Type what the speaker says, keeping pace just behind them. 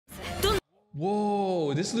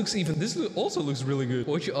Whoa, this also looks really good.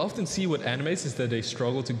 What you often see with animes is that they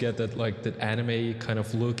struggle to get that that anime kind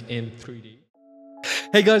of look in 3D.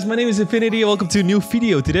 Hey guys, my name is Infinity and welcome to a new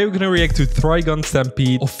video. Today we're gonna react to Trigun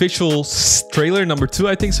Stampede official trailer number 2,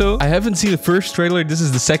 I think so. I haven't seen the first trailer, this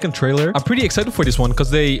is the second trailer. I'm pretty excited for this one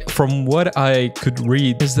because from what I could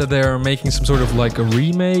read, is that they're making some sort of like a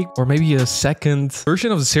remake or maybe a second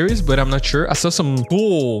version of the series, but I'm not sure. I saw some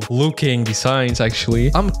cool looking designs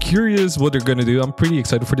actually. I'm curious what they're gonna do. I'm pretty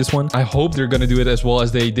excited for this one. I hope they're gonna do it as well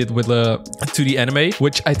as they did with the 2D anime,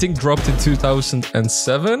 which I think dropped in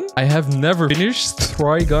 2007. I have never finished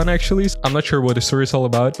Trigun actually. I'm not sure what the story is all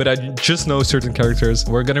about, but I just know certain characters.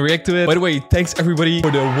 We're gonna react to it. By the way, thanks everybody for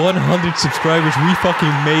the 100 subscribers. We fucking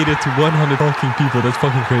made it to 100 fucking people. That's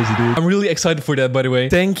fucking crazy, dude. I'm really excited for that, by the way.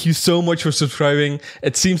 Thank you so much for subscribing.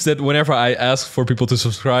 It seems that whenever I ask for people to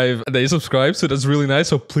subscribe, they subscribe, so that's really nice.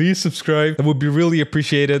 So please subscribe. It would be really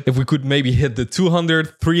appreciated if we could maybe hit the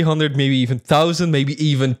 200, 300, maybe even 1,000, maybe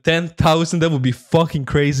even 10,000. That would be fucking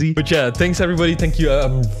crazy. But yeah, thanks everybody. Thank you.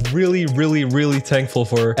 I'm really thankful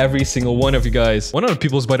for every single one of you guys. 100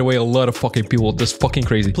 people is, by the way, a lot of fucking people. That's fucking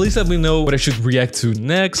crazy. Please let me know what I should react to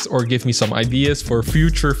next or give me some ideas for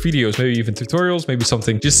future videos, maybe even tutorials, maybe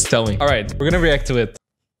something. Just tell me. All right, we're gonna react to it.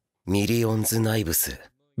 Millions Knives.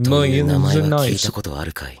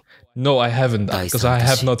 No, I haven't, because I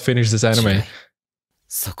have not finished this anime. Okay.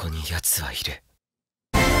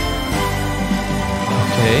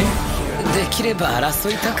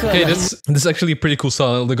 Okay, this is actually a pretty cool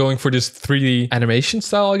style. They're going for this 3D animation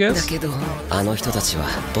style, I guess.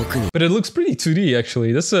 But it looks pretty 2D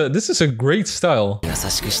actually. This is a great style.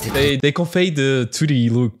 They convey the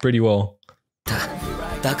 2D look pretty well.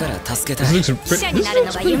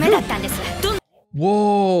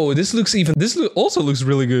 Whoa, this also looks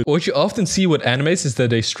really good. What you often see with animes is that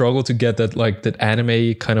they struggle to get that that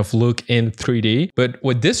anime kind of look in 3D. But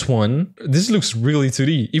with this one, this looks really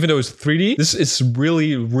 2D. Even though it's 3D, this is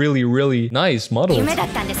really nice model. I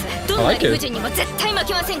like it.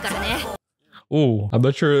 Oh, I'm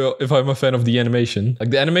not sure if I'm a fan of the animation. Like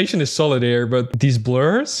the animation is solid here, but these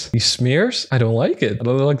blurs, these smears, I don't like it. I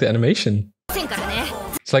don't like the animation.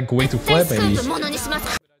 It's like way too flat maybe.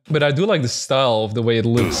 But I do like the style of the way it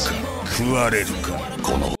looks.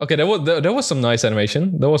 Okay, that was some nice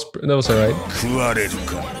animation. That was alright.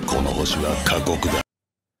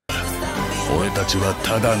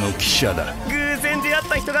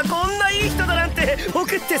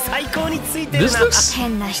 This looks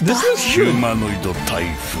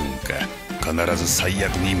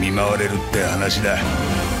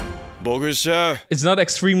It's not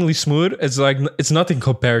extremely smooth. It's nothing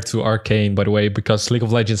compared to Arcane, by the way, because League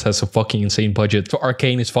of Legends has a fucking insane budget. So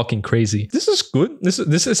Arcane is fucking crazy. This is good. This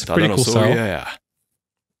is pretty cool style.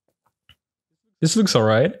 This looks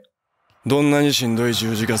alright. Oh,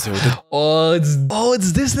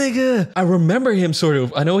 it's this nigga. I remember him sort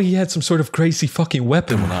of. I know he had some sort of crazy fucking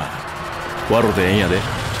weapon.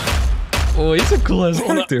 Oh, he's a cool ass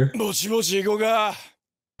actor.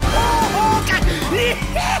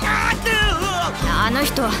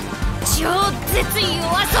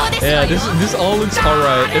 Yeah, this all looks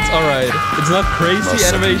alright. It's alright. It's not crazy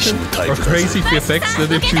animation or crazy VFX that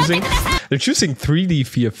they're choosing. They're choosing 3D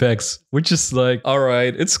VFX, which is like,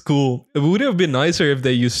 alright, it's cool. It would have been nicer if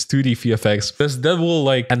they used 2D VFX, because that will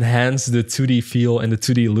like enhance the 2D feel and the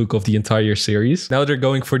 2D look of the entire series. Now they're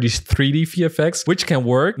going for these 3D VFX, which can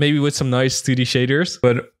work, maybe with some nice 2D shaders.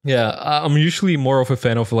 But yeah, I'm usually more of a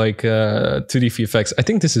fan of like 2D VFX. I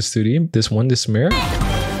think this is 2D, this mirror,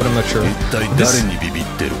 but I'm not sure.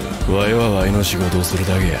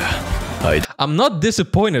 I'm not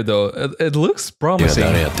disappointed though. It looks promising.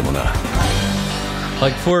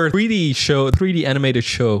 Like for 3D animated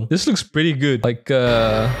show, this looks pretty good. Like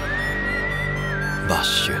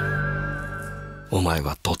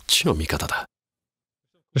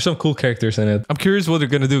there's some cool characters in it. I'm curious what they're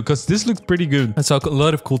gonna do because this looks pretty good. I saw a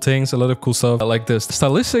lot of cool things, a lot of cool stuff. I like this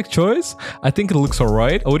stylistic choice. I think it looks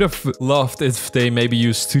alright. I would have loved if they maybe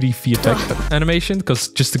used 2D VFX animation, because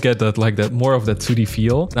just to get that more of that 2D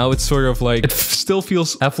feel. Now it's sort of like, it still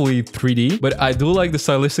feels heavily 3D, but I do like the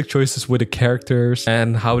stylistic choices with the characters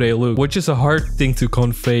and how they look, which is a hard thing to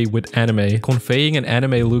convey with anime. Conveying an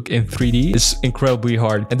anime look in 3D is incredibly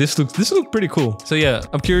hard, and this looks pretty cool. So yeah,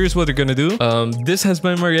 I'm curious what they're gonna do. This has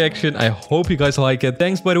been my reaction. I hope you guys like it.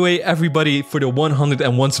 Thanks, by the way, everybody, for the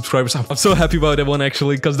 101 subscribers. I'm so happy about that one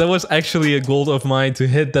actually, because that was actually a goal of mine to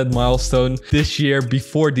hit that milestone this year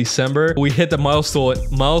before December. We hit the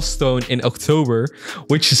milestone in October,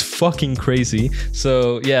 which is fucking crazy.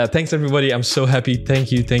 So yeah, thanks everybody. I'm so happy.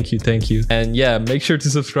 Thank you. And yeah, make sure to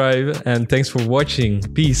subscribe, and thanks for watching.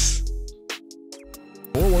 Peace.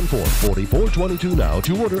 214-4422 now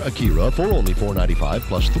to order Akira for only $4.95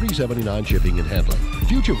 plus $3.79 shipping and handling.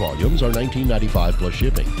 Future volumes are $19.95 plus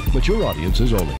shipping. Mature audiences only.